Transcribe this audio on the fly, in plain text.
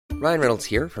Ryan Reynolds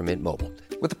here from Mint Mobile.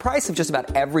 With the price of just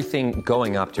about everything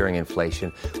going up during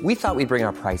inflation, we thought we'd bring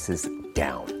our prices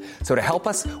down. So to help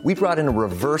us, we brought in a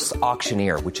reverse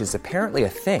auctioneer, which is apparently a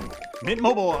thing. Mint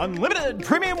Mobile Unlimited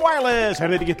Premium Wireless. How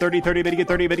to get 30, 30, bit to get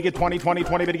 30, bit to get 20, 20,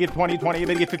 20, bit to get 20, 20,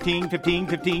 bit to get 15, 15,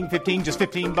 15, 15, just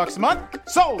 $15 a month?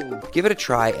 Sold! Give it a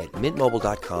try at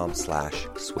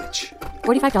mintmobile.com/switch.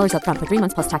 $45 up front for 3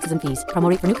 months plus taxes and fees. Promo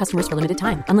rate for new customers for limited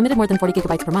time. Unlimited more than 40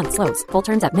 gigabytes per month. Slows full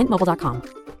terms at mintmobile.com.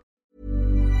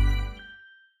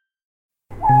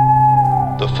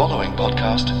 The following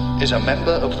podcast is a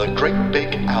member of the Great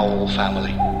Big Owl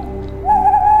family.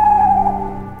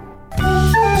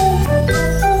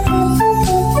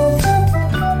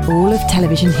 All of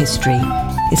television history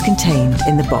is contained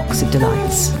in the Box of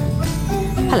Delights.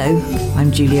 Hello,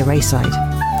 I'm Julia Rayside.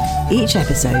 Each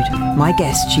episode, my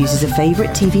guest chooses a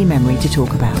favourite TV memory to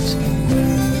talk about.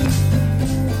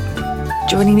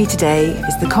 Joining me today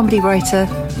is the comedy writer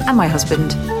and my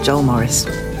husband, Joel Morris.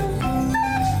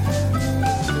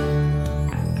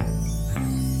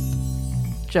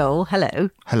 Joel, hello.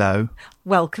 Hello.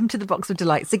 Welcome to the Box of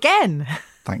Delights again.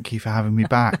 Thank you for having me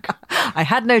back. I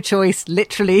had no choice,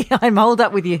 literally. I'm holed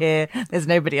up with you here. There's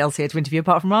nobody else here to interview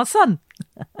apart from our son.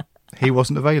 He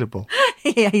wasn't available.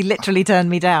 He literally turned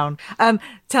me down.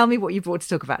 Tell me what you brought to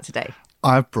talk about today.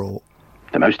 I've brought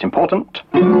the most important,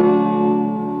 the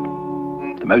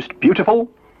most beautiful,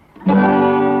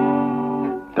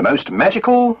 the most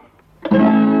magical,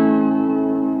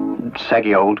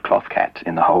 saggy old cloth cat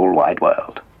in the whole wide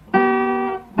world.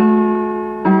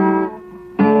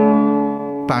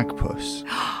 Bagpuss.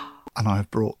 And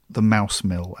I've brought the Mouse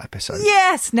Mill episode.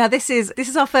 Yes! Now, this is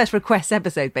our first request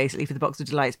episode, basically, for the Box of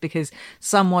Delights, because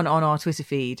someone on our Twitter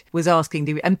feed was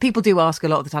asking, and people do ask a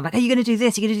lot of the time, like, are you going to do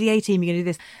this? Are you going to do the A-Team? Are you going to do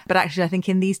this? But actually, I think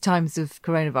in these times of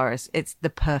coronavirus, it's the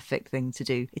perfect thing to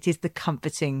do. It is the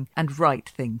comforting and right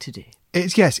thing to do.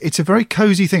 It's a very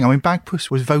cosy thing. I mean, Bagpuss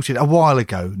was voted a while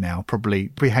ago now, probably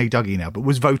Hey Dougie now, but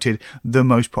was voted the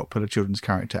most popular children's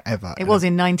character ever. It was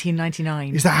in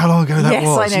 1999. Is that how long ago that was?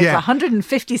 Yes, I know. Yeah. It's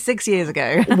 156 years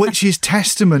ago. Which is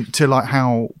testament to like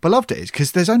how beloved it is,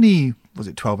 because there's only, was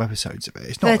it 12 episodes of it?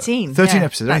 It's not 13. 13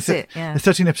 episodes. That's it, yeah. There's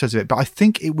 13 episodes of it, but I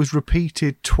think it was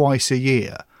repeated twice a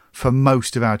year for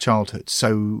most of our childhood,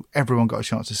 so everyone got a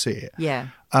chance to see it. Yeah.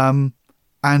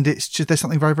 And it's just, there's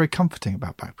something very, very comforting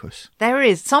about Bagpuss. There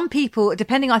is. Some people,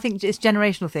 depending, I think it's a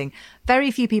generational thing.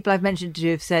 Very few people I've mentioned to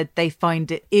have said they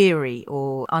find it eerie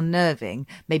or unnerving.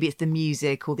 Maybe it's the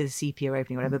music or the sepia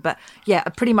opening or whatever. But yeah,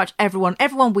 pretty much everyone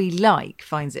we like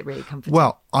finds it really comforting.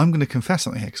 Well, I'm going to confess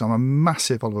something here because I'm a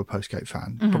massive Oliver Postgate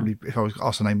fan. Mm-hmm. Probably if I was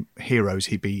asked to name heroes,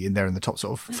 he'd be in there in the top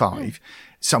sort of 5.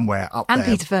 Somewhere up and there.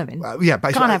 And Peter Firmin. Yeah,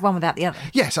 basically. Can't have one without the other.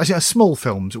 Yes, I think small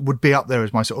films would be up there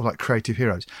as my sort of like creative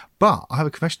heroes. But I have a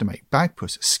confession to make.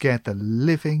 Bagpuss scared the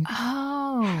living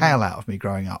hell out of me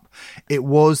growing up. It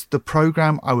was the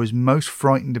programme I was most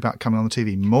frightened about coming on the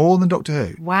TV, more than Doctor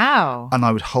Who. Wow. And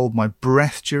I would hold my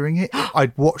breath during it.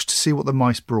 I'd watch to see what the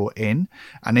mice brought in.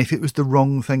 And if it was the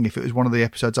wrong thing, if it was one of the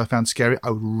episodes I found scary,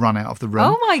 I would run out of the room.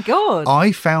 Oh my God.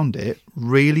 I found it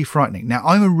really frightening. Now,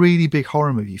 I'm a really big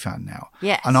horror movie fan now.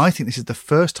 Yes. And I think this is the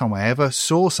first time I ever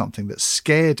saw something that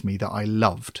scared me that I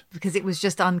loved. Because it was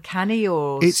just uncanny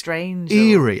or strange?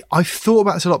 Eerie. I've thought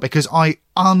about this a lot because I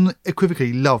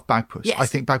unequivocally love Bagpuss. Yes. I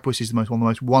think Bagpuss is one of the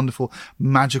most wonderful,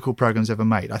 magical programmes ever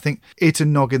made. I think it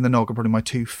and Nog in the Nog are probably my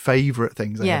 2 favourite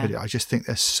things they ever did. I just think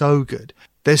they're so good.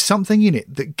 There's something in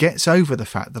it that gets over the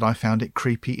fact that I found it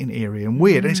creepy and eerie and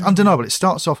weird. And it's undeniable. It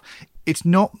starts off, it's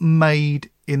not made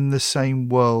in the same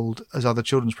world as other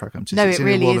children's programmes. No, it's it in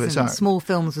a really world of its isn't. own. Small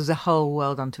films was a whole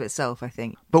world unto itself, I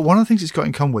think. But one of the things it's got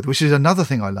in common with, which is another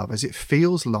thing I love, is it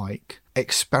feels like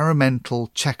experimental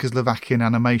Czechoslovakian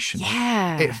animation.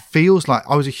 Yeah. It feels like,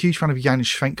 I was a huge fan of Jan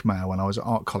Schwenkmeyer when I was at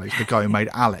art college, the guy who made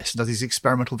Alice, does these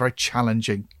experimental, very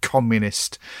challenging,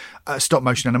 communist stop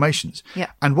motion animations.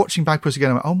 Yeah. And watching Bagpuss again,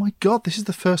 I went, oh my God, this is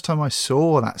the first time I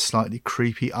saw that slightly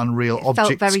creepy, unreal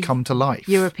objects come to life.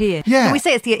 European. Yeah. Can we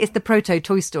say it's the proto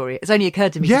Toy Story? It's only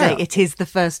occurred to me today, it is the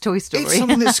first Toy Story. It's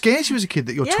something that scares you as a kid,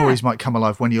 that your toys might come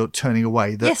alive when you're turning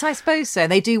away. Yes, I suppose so.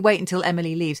 They do wait until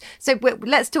Emily leaves. So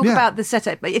let's talk about the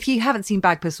setup. If you haven't seen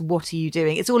Bagpuss, what are you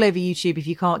doing? It's all over YouTube if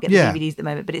you can't get the DVDs at the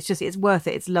moment, but it's worth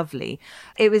it. It's lovely.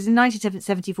 It was in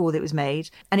 1974 that it was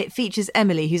made, and it features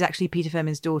Emily, who's actually Peter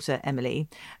Firmin's daughter, daughter, Emily,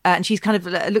 and she's kind of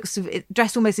looks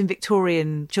dressed almost in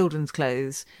Victorian children's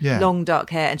clothes, long dark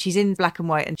hair, and she's in black and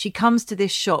white, and she comes to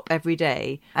this shop every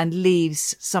day and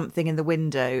leaves something in the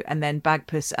window, and then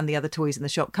Bagpuss and the other toys in the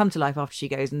shop come to life after she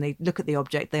goes, and they look at the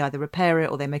object, they either repair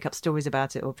it or they make up stories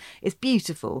about it, or it's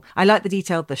beautiful. I like the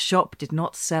detail, the shop did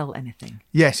not sell anything.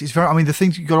 Yes, it's very, I mean, the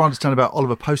things you've got to understand about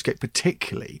Oliver Postgate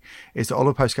particularly is that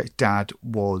Oliver Postgate's dad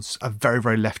was a very,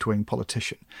 very left-wing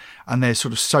politician, and there's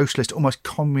sort of socialist, almost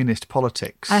communist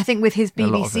politics. And I think with his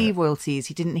BBC royalties,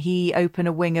 he open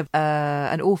a wing of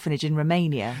an orphanage in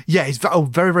Romania? Yeah, he's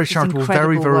very, very charitable,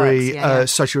 very, very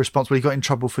socially responsible. He got in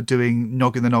trouble for doing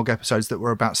Nog in the Nog episodes that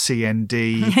were about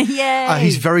CND.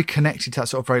 He's very connected to that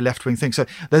sort of very left-wing thing. So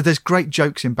there's great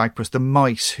jokes in Bagpuss. The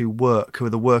mice who are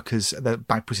the workers, the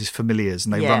Bagpuss's familiars,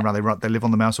 and they run around, they live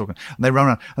on the mouse organ, and they run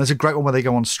around. And there's a great one where they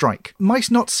go on strike.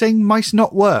 Mice not sing, mice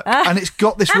not work. And it's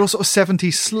got this real sort of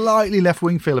 70s, slightly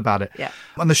left-wing feel about it. Yeah.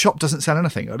 And the shop doesn't sell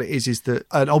anything. What it is that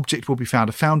an object will be found,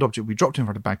 a found object will be dropped in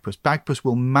front of Bagpuss. Bagpuss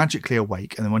will magically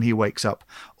awake, and then when he wakes up,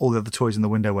 all the other toys in the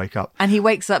window wake up. And he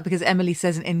wakes up because Emily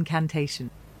says an incantation.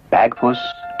 Bagpuss,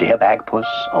 dear Bagpuss,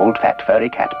 old fat furry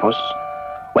cat puss,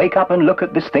 wake up and look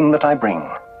at this thing that I bring.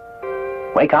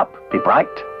 Wake up, be bright,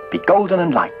 be golden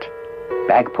and light.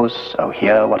 Bagpuss, oh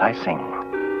hear what I sing.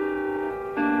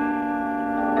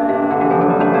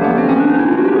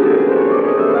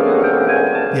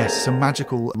 Yes, some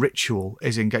magical ritual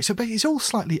is engaged. So it's all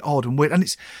slightly odd and weird. And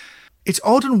it's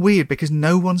odd and weird because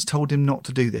no one's told him not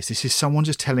to do this. This is someone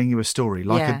just telling you a story,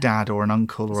 like a dad or an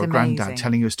uncle or a granddad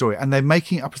telling you a story. And they're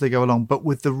making it up as they go along, but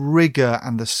with the rigour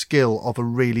and the skill of a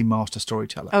really master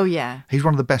storyteller. Oh, yeah. He's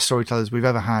one of the best storytellers we've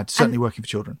ever had, certainly working for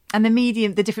children. And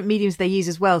the different mediums they use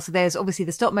as well. So there's obviously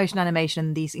the stop motion animation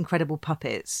and these incredible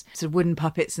puppets, sort of wooden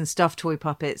puppets and stuffed toy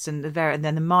puppets, and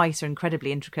then the mice are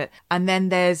incredibly intricate. And then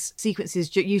there's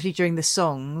sequences, usually during the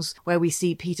songs, where we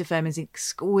see Peter Firmin's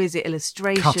exquisite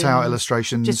illustrations. Cut out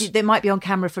illustrations. Just they might be on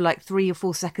camera for like 3 or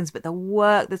 4 seconds, but the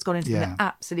work that's gone into them,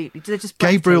 absolutely, they're just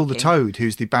Gabriel the Toad,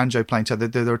 who's the banjo playing toad.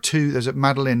 There are two. There's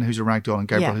Madeline, who's a ragdoll, and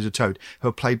Gabriel, who's a toad, who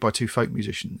are played by 2 folk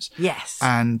musicians. Yes,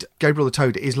 and Gabriel the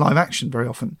Toad is live action very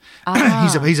often.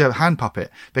 He's a hand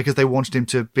puppet because they wanted him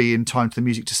to be in time to the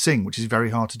music to sing, which is very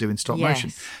hard to do in stop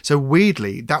motion. So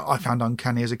weirdly, that I found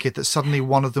uncanny as a kid, that suddenly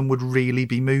one of them would really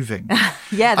be moving.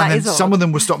 Some of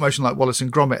them were stop motion like Wallace and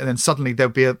Gromit, and then suddenly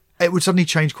it would suddenly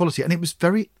change quality, and it was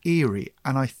very eerie.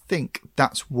 And I think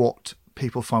that's what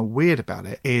people find weird about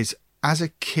it, is as a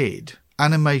kid,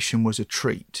 animation was a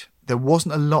treat. There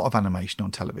wasn't a lot of animation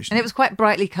on television. And it was quite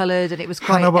brightly coloured, and it was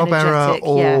quite Hanna-Barbera energetic.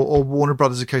 or Warner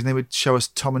Brothers occasionally, they would show us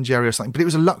Tom and Jerry or something. But it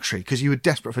was a luxury because you were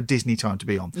desperate for Disney time to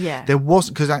be on. Yeah. There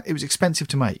wasn't, because it was expensive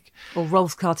to make. Or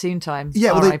Rolf's Cartoon Time,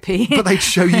 yeah, R.I.P. But they'd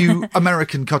show you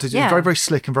American cartoons. It was very, very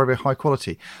slick and very, very high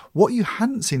quality. What you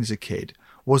hadn't seen as a kid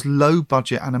was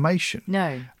low-budget animation.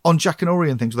 No. On Jack and Ori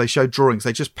and things where they show drawings,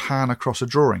 they just pan across a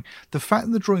drawing. The fact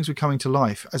that the drawings were coming to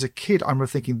life, as a kid, I remember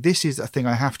thinking, this is a thing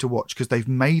I have to watch because they've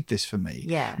made this for me.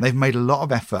 Yeah. And they've made a lot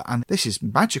of effort, and this is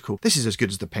magical. This is as good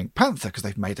as the Pink Panther because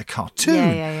they've made a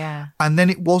cartoon. Yeah. And then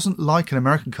it wasn't like an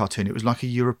American cartoon. It was like a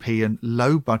European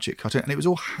low-budget cartoon, and it was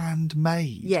all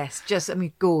handmade. Yes,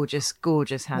 gorgeous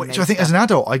handmade. Which I think as an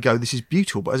adult, I go, this is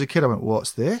beautiful. But as a kid, I went,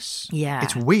 what's this? Yeah.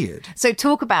 It's weird. So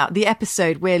talk about the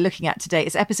episode we're looking at today.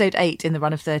 It's episode 8 in the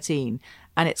run of 13,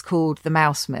 and it's called The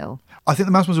Mouse Mill. I think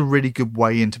The Mouse Mill is a really good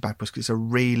way into Bagpuss because it's a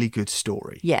really good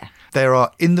story. Yeah. There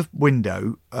are in the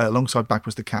window, alongside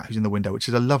Bagpuss the cat who's in the window, which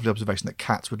is a lovely observation that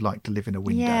cats would like to live in a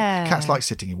window. Yeah. Cats like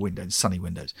sitting in windows, sunny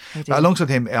windows. They do. Alongside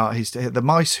him are the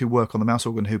mice who work on the mouse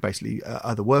organ, who basically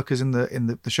are the workers in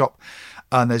the shop.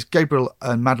 And there's Gabriel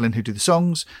and Madeline who do the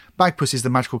songs. Bagpuss is the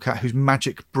magical cat whose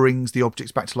magic brings the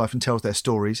objects back to life and tells their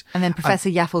stories. And then Professor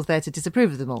Yaffel's there to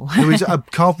disapprove of them all. Who is a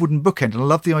carved wooden bookend. And I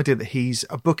love the idea that he's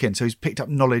a bookend, so he's picked up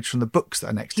knowledge from the books that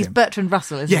are next to him. He's Bertrand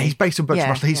Russell, isn't he? Yeah, he's based on Bertrand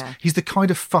Russell. He's the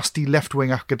kind of fusty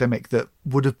left-wing academic that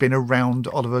would have been around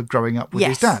Oliver growing up with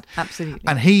his dad. Absolutely.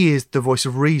 And he is the voice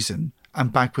of reason,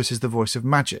 and Bagpuss is the voice of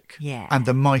magic. Yeah. And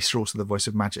the mice are also the voice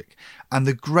of magic. And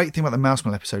the great thing about the Mouse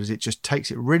Mill episode is it just takes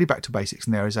it really back to basics,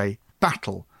 and there is a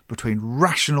battle between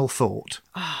rational thought,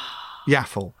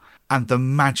 Yaffle, and the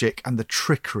magic and the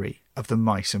trickery of the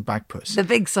mice and Bagpuss. The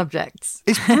big subjects.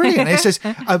 It's brilliant. It says,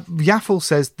 Yaffle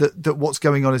says that what's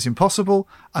going on is impossible,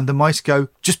 and the mice go,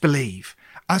 just believe.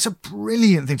 And it's a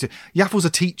brilliant thing to... Yaffle's a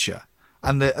teacher,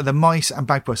 and the mice and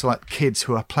Bagpuss are like kids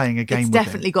who are playing a game with him. It's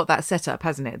definitely got that setup,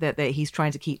 hasn't it? That he's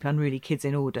trying to keep unruly kids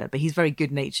in order, but he's very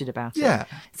good-natured about it. Yeah.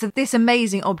 So this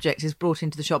amazing object is brought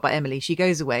into the shop by Emily. She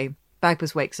goes away.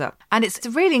 Bagpuss wakes up. And it's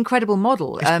a really incredible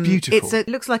model. It's beautiful. It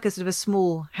looks like a sort of a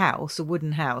small house, a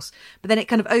wooden house, but then it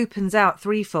kind of opens out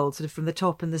threefold, sort of from the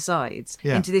top and the sides,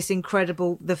 into this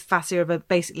incredible, the fascia of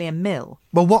basically a mill.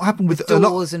 Well, what happened with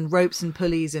doors and ropes and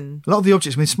pulleys and... A lot of the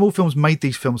objects, I mean, small films made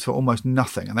these films for almost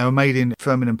nothing, and they were made in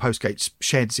Firmin and Postgate's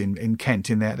sheds in Kent,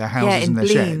 in their houses and their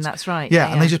Blean, sheds. That's right.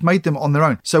 Yeah, and they just made them on their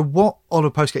own. So what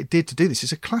Oliver Postgate did to do this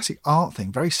is a classic art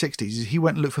thing, very 60s, is he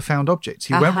went and looked for found objects.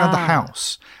 He went around the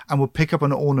house and would pick up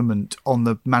an ornament on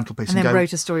the mantelpiece and then go,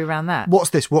 wrote a story around that. What's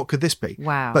this? What could this be?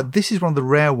 Wow. But this is one of the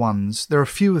rare ones. There are a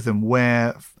few of them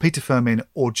where Peter Firmin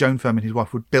or Joan Firmin, his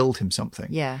wife, would build him something.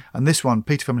 Yeah. And this one,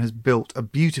 Peter Firmin has built a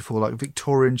beautiful, like,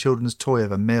 Victorian children's toy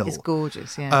of a mill. It's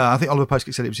gorgeous, yeah. I think Oliver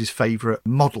Postgate said it was his favourite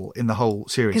model in the whole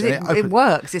series. Because it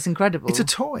works. It's incredible. It's a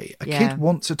toy. A kid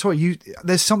wants a toy.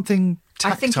 There's something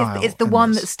tactile. I think it's the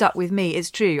one that stuck with me. It's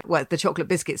true. Well, the chocolate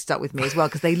biscuits stuck with me as well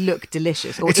because they look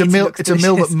delicious. It's a mill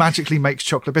that magically makes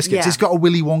chocolate biscuits. Yeah. It's got a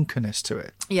Willy Wonka-ness to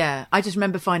it. Yeah, I just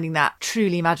remember finding that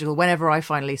truly magical whenever I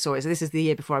finally saw it. So this is the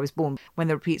year before I was born when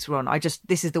the repeats were on.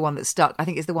 This is the one that stuck. I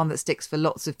think it's the one that sticks for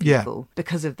lots of people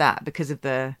because of that, because of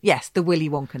the Willy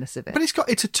Wonka-ness of it. But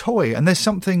it's a toy, and there's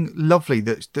something lovely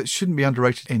that shouldn't be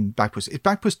underrated in Bagpuss. It's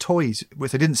Bagpuss toys,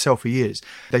 which they didn't sell for years.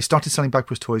 They started selling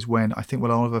Bagpuss toys when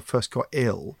Oliver first got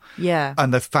ill. Yeah.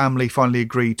 And the family finally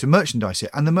agreed to merchandise it.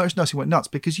 And the merchandising went nuts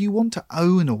because you want to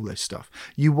own all this stuff.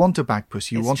 You want a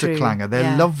Bagpuss, you want a clanger.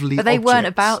 They're lovely But they objects. weren't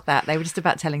about that. They were just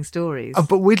about telling stories.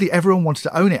 But weirdly, everyone wanted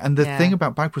to own it. And the thing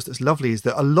about Bagpuss that's lovely is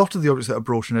that a lot of the objects that are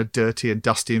brought in are dirty and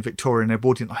dusty and Victorian. They're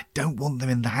brought in. I don't want them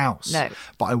in the house. No.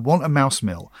 But I want a mouse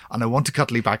mill and I want a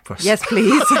cuddly Bagpuss. Yes,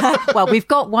 please. Well, we've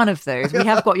got one of those. We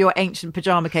have got your ancient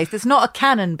pyjama case. That's not a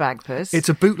canon Bagpuss. It's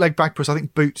a bootleg Bagpuss. I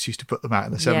think Boots used to put them out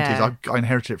in the 70s. I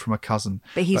inherited it from a cousin.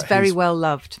 But he's very well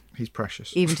loved. He's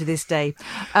precious. Even to this day.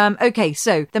 Okay,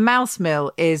 so the mouse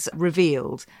mill is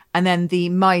revealed. And then the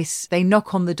mice, they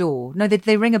knock on the door. No,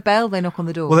 they ring a bell, they knock on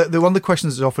the door. Well, one of the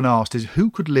questions that's often asked is who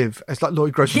could live, it's like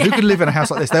Lloyd Grossman, who could live in a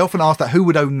house like this? They often ask that, who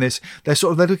would own this? They're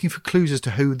looking for clues as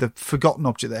to who the forgotten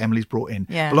object that Emily's brought in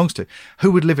belongs to.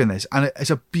 Who would live in this? And it's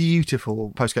a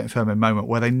beautiful Postgate and Firmin moment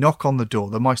where they knock on the door,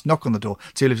 the mice knock on the door,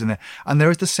 see who lives in there. And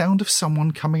there is the sound of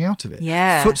someone coming out of it.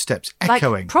 Yeah. Footsteps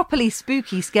echoing. Like properly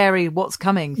spooky, scary, what's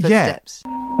coming footsteps.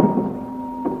 Yeah.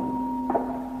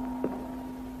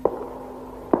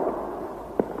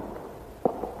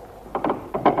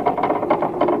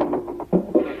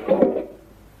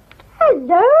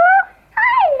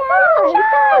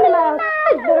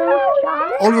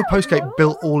 Oliver Postgate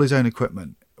built all his own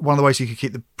equipment. One of the ways he could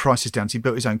keep the prices down is he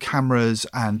built his own cameras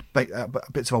and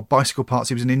bits of old bicycle parts.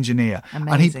 He was an engineer.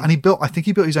 Amazing. And he built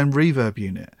his own reverb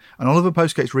unit. And Oliver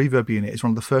Postgate's reverb unit is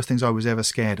one of the first things I was ever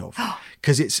scared of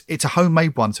because it's a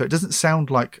homemade one, so it doesn't sound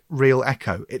like real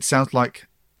echo. It sounds like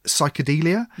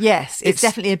psychedelia. Yes, it's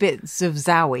definitely a bit sort of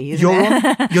zowie, isn't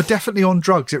it? You're definitely on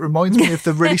drugs. It reminds me of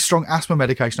the really strong asthma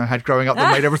medication I had growing up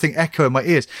that made everything echo in my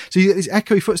ears. So you get these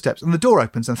echoey footsteps and the door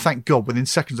opens and thank God within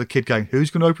seconds the kid going,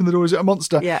 who's going to open the door? Is it a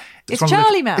monster? Yeah. It's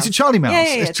Charlie Mouse. It's a Charlie Mouse.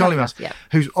 Yeah, it's Charlie Mouse,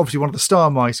 who's obviously one of the star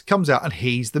mice, comes out and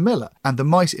he's the miller. And the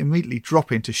mice immediately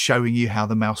drop into showing you how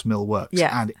the mouse mill works.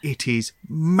 Yeah. And it is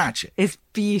magic. It's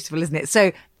beautiful, isn't it?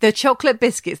 So the chocolate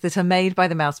biscuits that are made by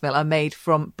the mouse mill are made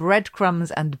from breadcrumbs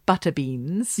and butter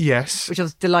beans. Yes. Which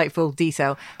was delightful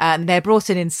detail. And they're brought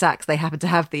in sacks. They happen to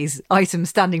have these items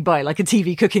standing by like a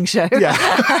TV cooking show.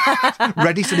 Yeah.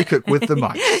 Ready, steady, cook with the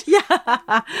mice.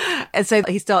 Yeah. And so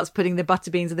he starts putting the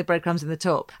butter beans and the breadcrumbs in the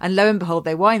top. And lo and behold,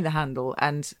 they wind the handle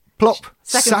and... plop,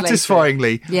 seconds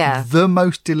satisfyingly, later, the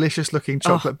most delicious looking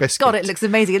chocolate biscuit. God, it looks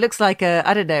amazing. It looks like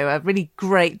a really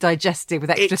great digestive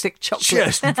with extra thick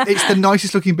chocolate. It's the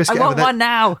nicest looking biscuit I want ever. one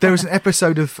now. There was an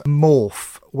episode of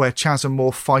Morph where Chaz and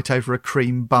Morph fight over a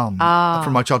cream bun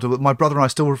from my childhood. My brother and I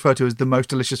still refer to as the most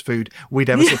delicious food we'd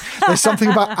ever seen. There's something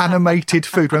about animated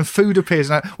food. When food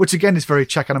appears, which again is very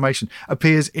Czech animation,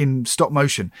 appears in stop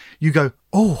motion, you go,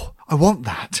 oh, I want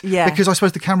that. Yeah. Because I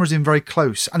suppose the camera's in very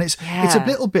close. And it's a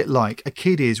little bit like a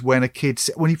kid is when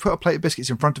you put a plate of biscuits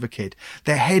in front of a kid,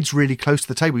 their head's really close to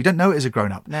the table. You don't know it as a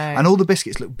grown-up. No. And all the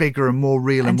biscuits look bigger and more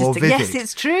real and more vivid. Yes,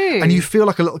 it's true. And you feel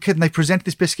like a little kid and they present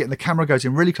this biscuit and the camera goes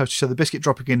in really close to show the biscuit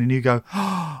dropping in and you go,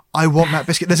 oh, I want that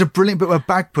biscuit. There's a brilliant bit where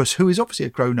Bagpuss, who is obviously a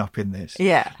grown-up in this,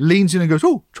 leans in and goes,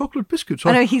 oh, chocolate biscuits.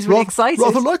 I know, he's really excited.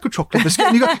 Rather like a chocolate biscuit.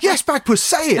 And you go, yes, Bagpuss,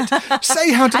 say it.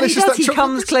 Say how delicious that chocolate he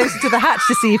comes closer to the hatch watch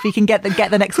to see if he can get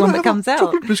the next one that comes out.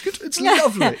 Chocolate biscuit? It's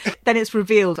lovely. Then it's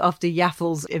revealed after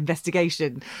Yaffel's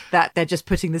investigation that they're just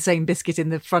putting the same biscuit in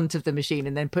the front of the machine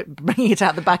and then bringing it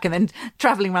out the back and then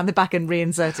travelling around the back and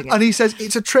reinserting it. And he says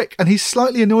it's a trick, and he's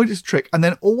slightly annoyed it's a trick. And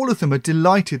then all of them are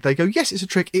delighted. They go, yes, it's a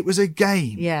trick. It was a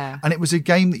game. Yeah. And it was a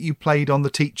game that you played on the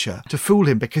teacher to fool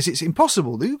him, because it's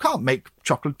impossible. You can't make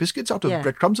chocolate biscuits out of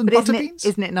breadcrumbs and butter beans.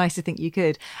 Isn't it nice to think you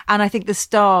could? And I think the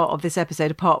star of this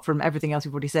episode, apart from everything else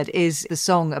we've already said, is the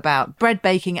song about bread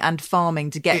baking and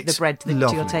farming to get the bread to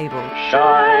your table.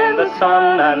 Shine the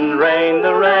sun and rain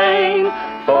the rain,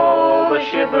 fall the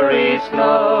shivery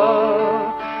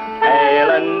snow. Hail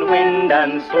and wind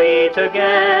and sweet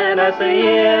again as the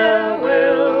year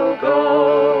will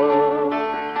go.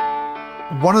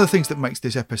 One of the things that makes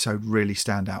this episode really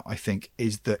stand out, I think,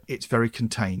 is that it's very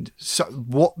contained. So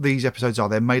what these episodes are,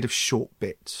 they're made of short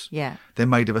bits. Yeah. They're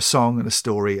made of a song and a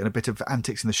story and a bit of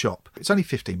antics in the shop. It's only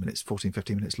 15 minutes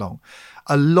long.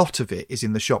 A lot of it is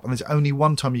in the shop, and there's only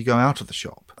one time you go out of the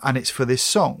shop, and it's for this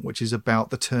song, which is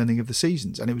about the turning of the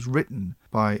seasons. And it was written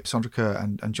by Sandra Kerr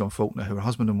and John Faulkner, who are a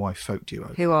husband and wife folk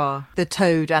duo. Who are the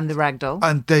Toad and the Ragdoll.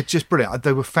 And they're just brilliant.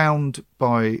 They were found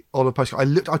by Oliver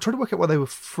Postcard. I tried to work out where they were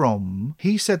from.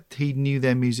 He said he knew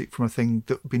their music from a thing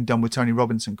that had been done with Tony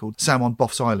Robinson called Sam on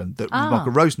Boff's Island that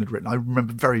Michael Rosen had written. I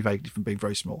remember very vaguely from being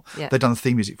very small. Yeah. They'd done the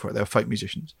theme music for it. They were folk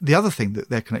musicians. The other thing that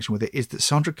their connection with it is that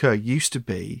Sandra Kerr used to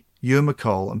be Ewan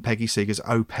McCall and Peggy Seeger's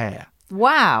au pair.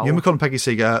 Wow. Ewan McCall and Peggy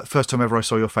Seeger, First Time Ever I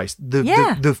Saw Your Face.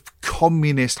 The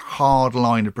communist hard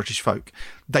line of British folk.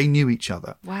 They knew each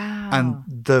other. Wow. And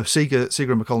the Seeger and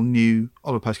McCall knew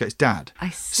Oliver Postgate's dad. I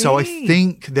see. So I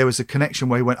think there was a connection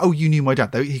where he went, oh, you knew my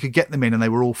dad. He could get them in, and they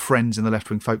were all friends in the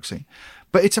left-wing folk scene.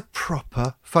 But it's a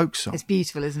proper folk song. It's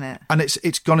beautiful, isn't it? And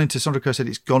it's gone into, Sandra Kerr said,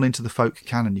 it's gone into the folk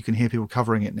canon. You can hear people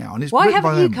covering it now. And it's Why written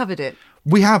haven't by you them. covered it?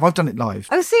 We have. I've done it live.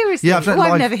 Oh, seriously? Yeah, I've done it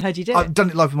live. I've never heard you do it. I've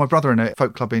done it live with my brother in a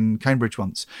folk club in Cambridge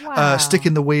once. Wow. Stick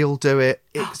in the Wheel do it.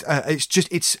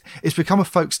 It's become a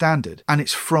folk standard, and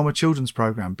it's from a children's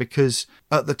programme, because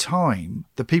at the time,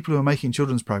 the people who were making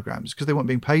children's programmes, because they weren't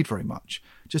being paid very much,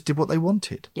 just did what they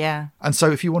wanted. Yeah. And so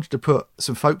if you wanted to put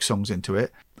some folk songs into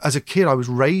it, as a kid, I was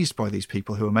raised by these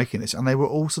people who were making this, and they were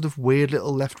all sort of weird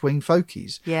little left-wing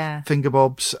folkies. Yeah.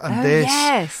 Fingerbobs and this.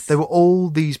 Yes. They were all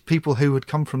these people who had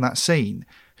come from that scene,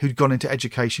 who'd gone into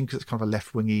education because it's kind of a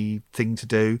left-wingy thing to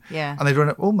do. Yeah. And they'd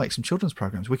run, we'll make some children's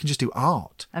programmes. We can just do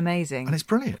art. Amazing. And it's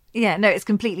brilliant. Yeah, no, it's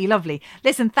completely lovely.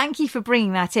 Listen, thank you for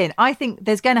bringing that in. I think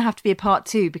there's going to have to be a part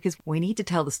 2, because we need to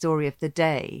tell the story of the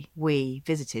day we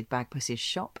visited Bagpuss's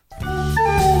shop.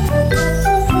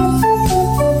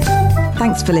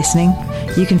 Thanks for listening.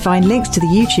 You can find links to the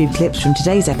YouTube clips from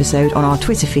today's episode on our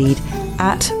Twitter feed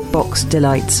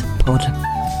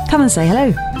 @BoxDelightsPod. Come and say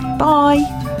hello. Bye.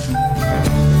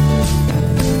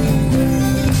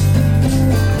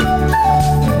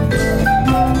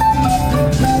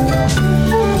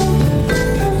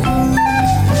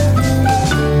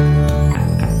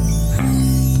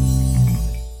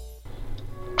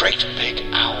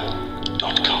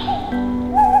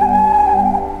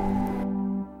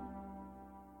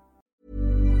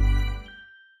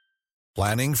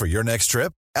 Planning for your next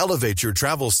trip? Elevate your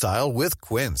travel style with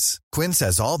Quince. Quince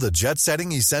has all the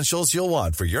jet-setting essentials you'll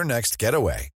want for your next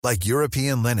getaway, like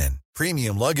European linen,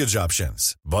 premium luggage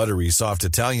options, buttery soft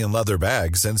Italian leather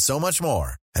bags, and so much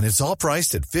more. And it's all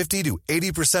priced at 50 to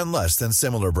 80% less than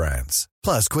similar brands.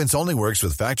 Plus, Quince only works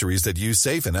with factories that use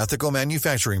safe and ethical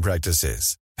manufacturing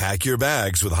practices. Pack your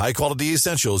bags with high-quality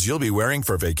essentials you'll be wearing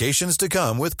for vacations to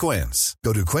come with Quince.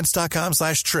 Go to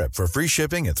quince.com/trip for free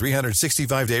shipping and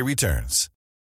 365-day returns.